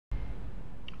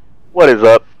What is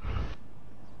up?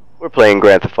 We're playing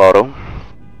Grand Theft Auto.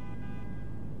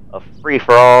 A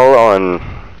free-for-all on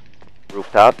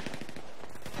rooftop.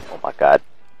 Oh my god.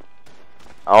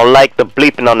 I don't like the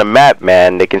bleeping on the map,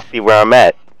 man. They can see where I'm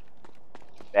at.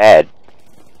 Bad.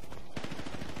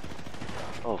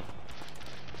 Oh.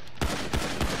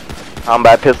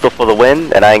 Combat pistol for the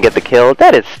win, and I didn't get the kill?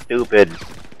 That is stupid.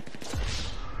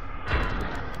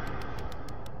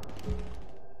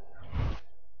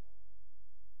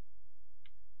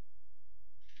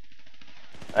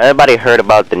 Everybody heard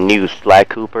about the new Sly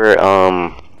Cooper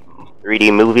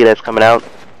 3D movie that's coming out?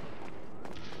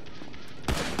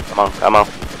 Come on,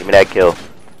 give me that kill.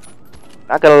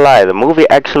 Not gonna lie, the movie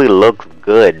actually looks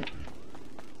good.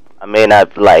 I may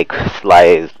not like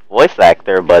Sly's voice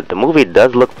actor, but the movie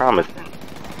does look promising.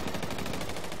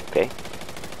 Okay.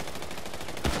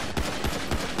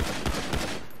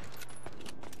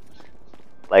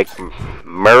 Like,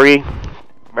 Murray's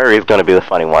gonna be the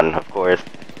funny one, of course.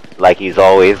 Like he's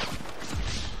always.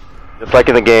 Just like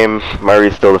in the game,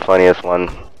 Murray's still the funniest one.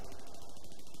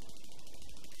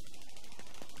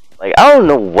 Like, I don't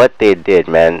know what they did,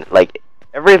 man. Like,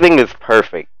 everything is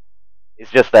perfect. It's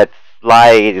just that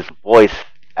Sly's voice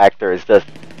actor is just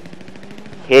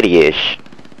hideous.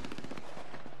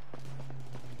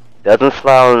 Doesn't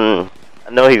sound...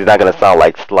 I know he's not gonna sound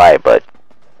like Sly, but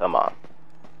come on.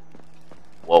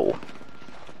 Whoa.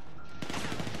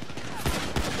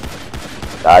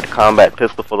 God, combat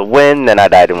pistol for the win, then I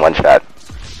died in one shot.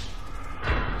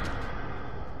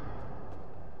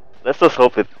 Let's just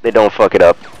hope that they don't fuck it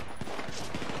up.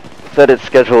 Said it's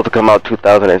scheduled to come out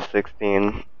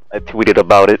 2016. I tweeted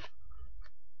about it.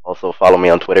 Also follow me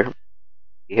on Twitter.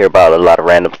 You hear about a lot of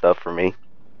random stuff from me.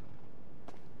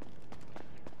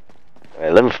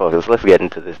 Alright, let me focus. Let's get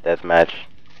into this deathmatch.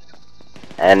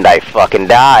 And I fucking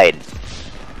died!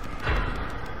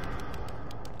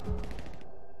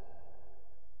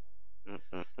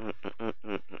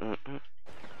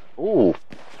 Ooh.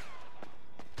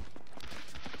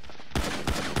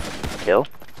 Kill.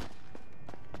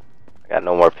 I got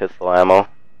no more pistol ammo.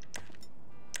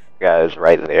 Guy's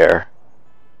right there.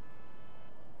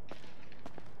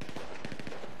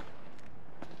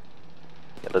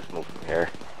 Yeah, let's move from here.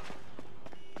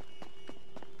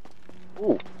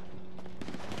 Ooh.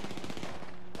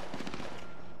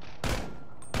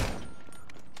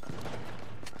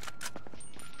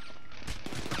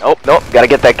 Nope, gotta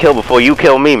get that kill before you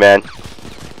kill me, man.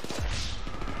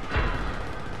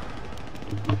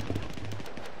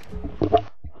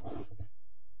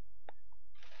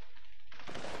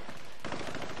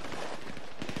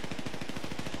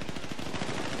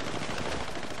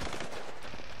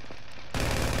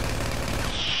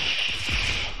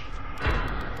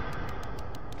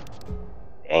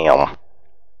 Damn.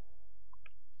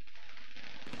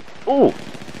 Ooh.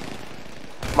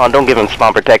 Come on, don't give him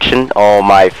spawn protection. Oh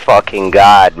my fucking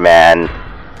god, man.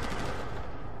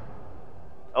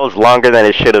 That was longer than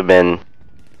it should have been.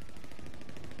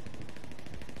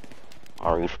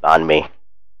 I'll respawn me.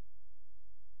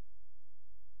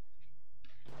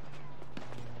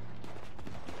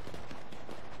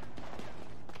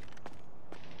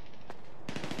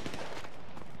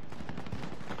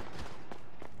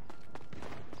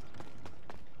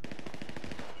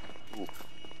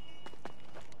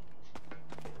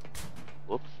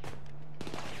 Whoops.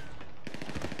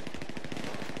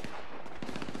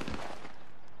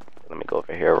 Let me go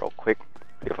over here real quick.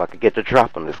 See if I could get the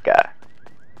drop on this guy.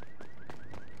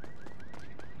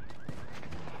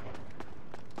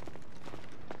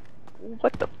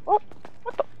 What the fuck?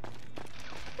 What the?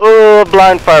 Oh,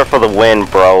 blind fire for the win,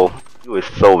 bro. He was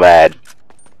so bad.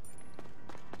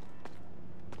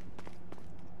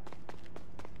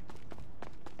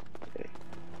 Okay.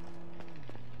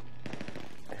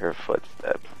 I hear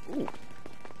footsteps. Ooh.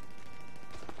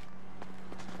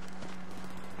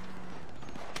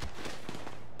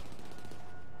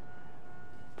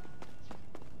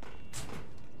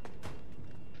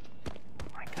 Oh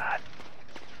my god.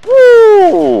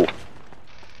 Woo!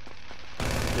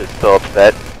 Just so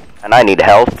upset. And I need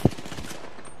health.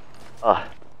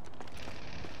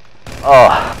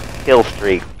 Kill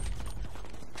streak.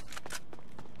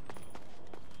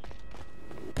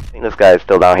 I think this guy is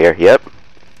still down here. Yep.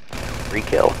 Free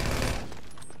kill.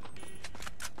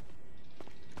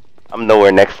 I'm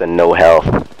nowhere next to no health.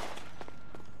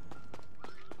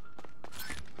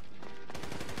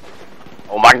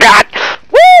 Oh my god!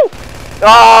 Woo!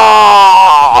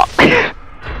 Oh!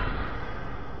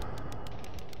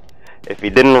 If he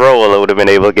didn't roll, I would have been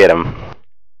able to get him.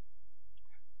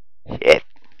 Shit.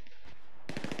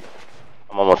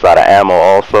 I'm almost out of ammo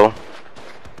also.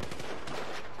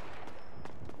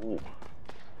 Ooh.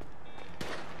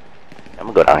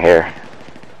 gonna go down here.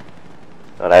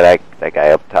 So that guy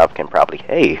up top can probably...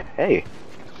 Hey.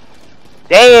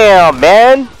 Damn,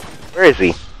 man! Where is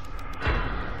he?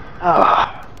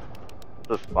 Ah.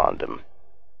 Let's spawn him.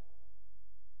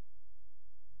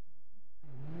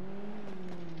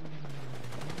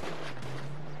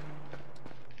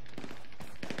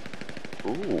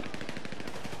 Ooh.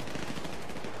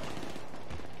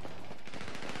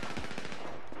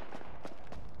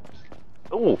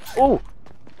 Ooh.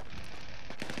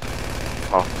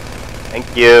 Oh,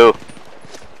 thank you.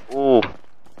 Ooh.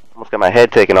 Almost got my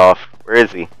head taken off. Where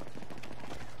is he?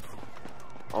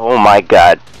 Oh my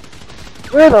god.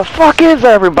 Where the fuck is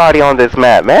everybody on this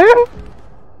map, man?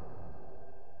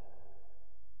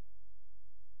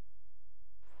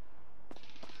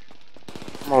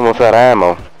 I'm almost out of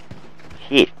ammo.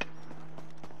 Shit.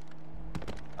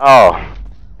 Oh.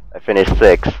 I finished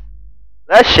 6.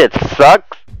 That shit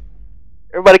sucks.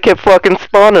 Everybody kept fucking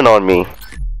spawning on me.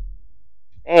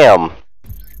 Damn.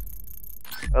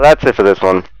 Well, that's it for this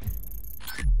one.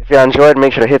 If y'all enjoyed,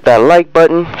 make sure to hit that like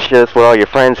button. Share this with all your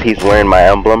friends. He's wearing my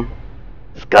emblem.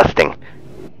 Disgusting.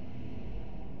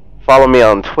 Follow me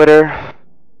on Twitter.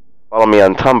 Follow me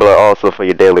on Tumblr also for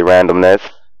your daily randomness.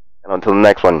 And until the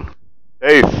next one.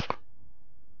 Peace.